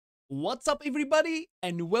What's up everybody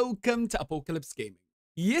and welcome to Apocalypse Gaming.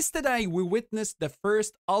 Yesterday we witnessed the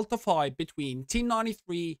first Alta fight between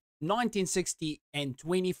 1093, 1960 and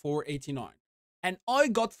 2489. And I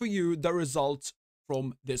got for you the results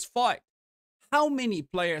from this fight. How many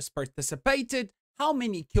players participated, how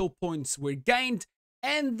many kill points were gained,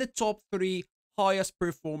 and the top 3 highest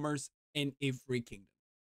performers in every kingdom.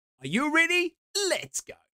 Are you ready? Let's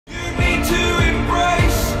go! You need to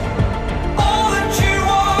embrace all that you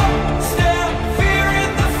are. Stare fear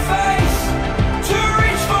in the face to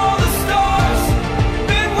reach for the stars.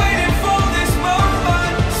 Been waiting for this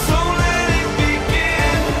moment, so let it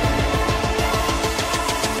begin.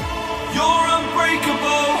 You're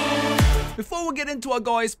unbreakable. Before we get into it,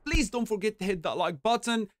 guys, please don't forget to hit that like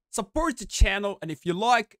button, support the channel, and if you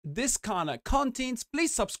like this kind of content,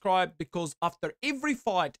 please subscribe, because after every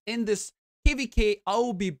fight in this KVK, I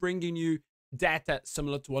will be bringing you data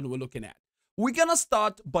similar to what we're looking at. We're gonna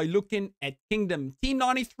start by looking at Kingdom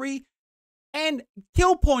 1093, and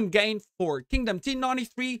kill point gain for Kingdom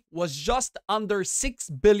 1093 was just under 6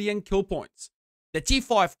 billion kill points. The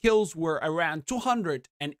T5 kills were around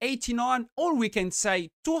 289, or we can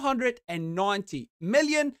say 290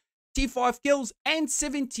 million T5 kills and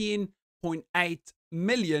 17.8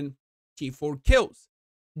 million T4 kills.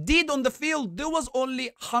 Dead on the field, there was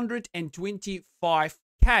only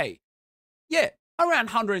 125k. Yeah, around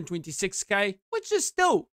 126k, which is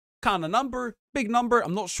still kind of number, big number.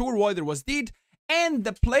 I'm not sure why there was dead. And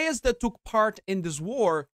the players that took part in this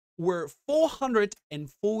war were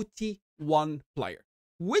 441 players,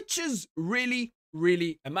 which is really,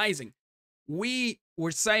 really amazing. We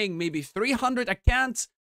were saying maybe 300 accounts.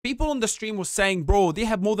 People on the stream were saying, bro, they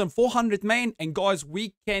have more than 400 men. And guys,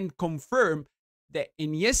 we can confirm that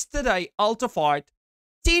in yesterday Alta fight,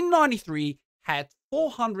 1093 had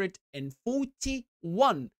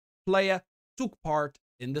 441 players took part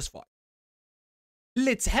in this fight.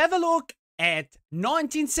 Let's have a look at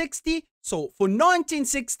 1960. So for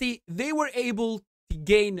 1960, they were able to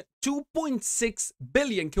gain 2.6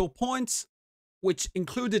 billion kill points, which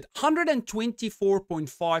included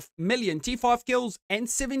 124.5 million T5 kills and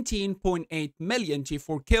 17.8 million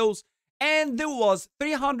T4 kills, and there was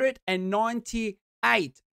 398k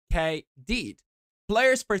dead.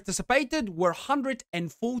 Players participated were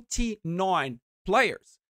 149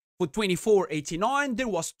 players. For 2489, there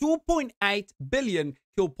was 2.8 billion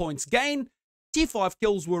kill points gained. T5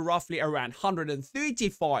 kills were roughly around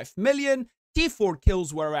 135 million. T4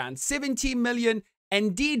 kills were around 70 million.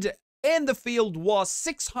 And dead in the field was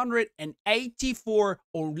 684,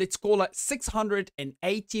 or let's call it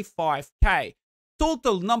 685k.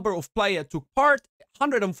 Total number of players took part,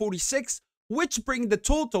 146, which bring the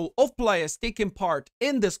total of players taking part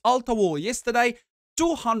in this Alta war yesterday,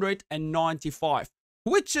 295,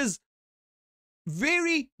 which is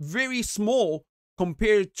very, very small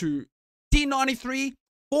compared to T93.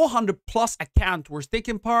 400 plus account were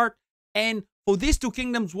taking part, and for these two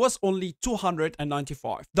kingdoms was only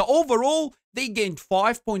 295. The overall, they gained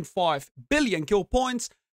 5.5 billion kill points.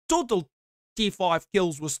 Total T5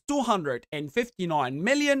 kills was 259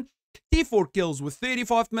 million. T4 kills was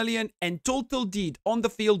 35 million, and total dead on the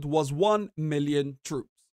field was 1 million troops.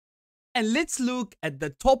 And let's look at the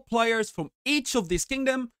top players from each of these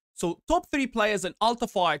kingdoms. So top 3 players in Alta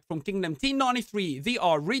fight from Kingdom 1093, they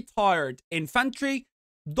are retired infantry,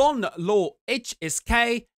 Don Lo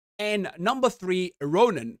HSK, and number 3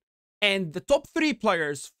 Ronan. And the top 3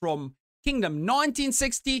 players from Kingdom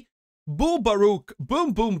 1960, Boo Baruch,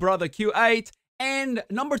 Boom Boom Brother Q8, and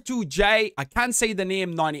number 2 Jay, I can't say the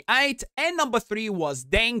name, 98, and number 3 was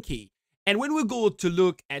Danky. And when we go to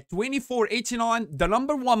look at 2489, the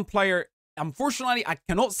number 1 player, unfortunately I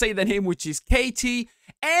cannot say the name, which is KT,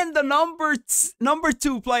 and the number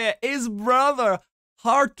 2 player is Brother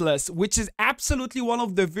Heartless, which is absolutely one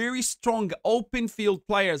of the very strong open field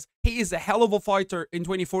players. He is a hell of a fighter in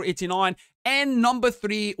 2489. And number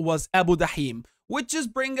 3 was Abu Dahim, which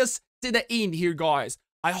just brings us to the end here, guys.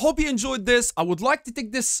 I hope you enjoyed this. I would like to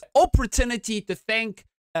take this opportunity to thank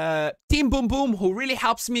Team Boom Boom, who really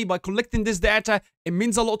helps me by collecting this data. It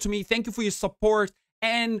means a lot to me. Thank you for your support.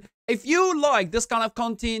 And if you like this kind of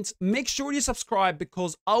content, make sure you subscribe,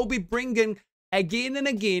 because I'll be bringing again and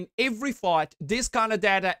again every fight this kind of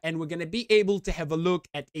data, and we're going to be able to have a look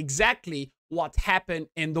at exactly what happened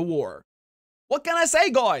in the war. What can I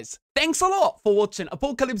say, guys? Thanks a lot for watching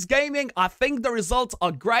Apocalypse Gaming. I think the results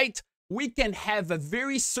are great. We can have a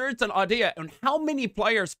very certain idea on how many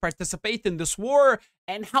players participate in this war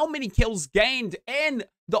and how many kills gained, and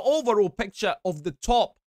the overall picture of the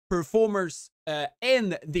top performers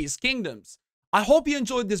in these kingdoms. I hope you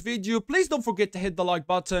enjoyed this video. Please don't forget to hit the like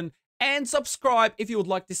button, and subscribe if you would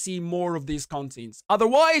like to see more of these contents.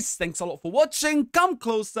 Otherwise, thanks a lot for watching. Come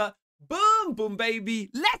closer. Boom, boom, baby.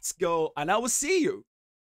 Let's go. And I will see you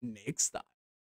next time.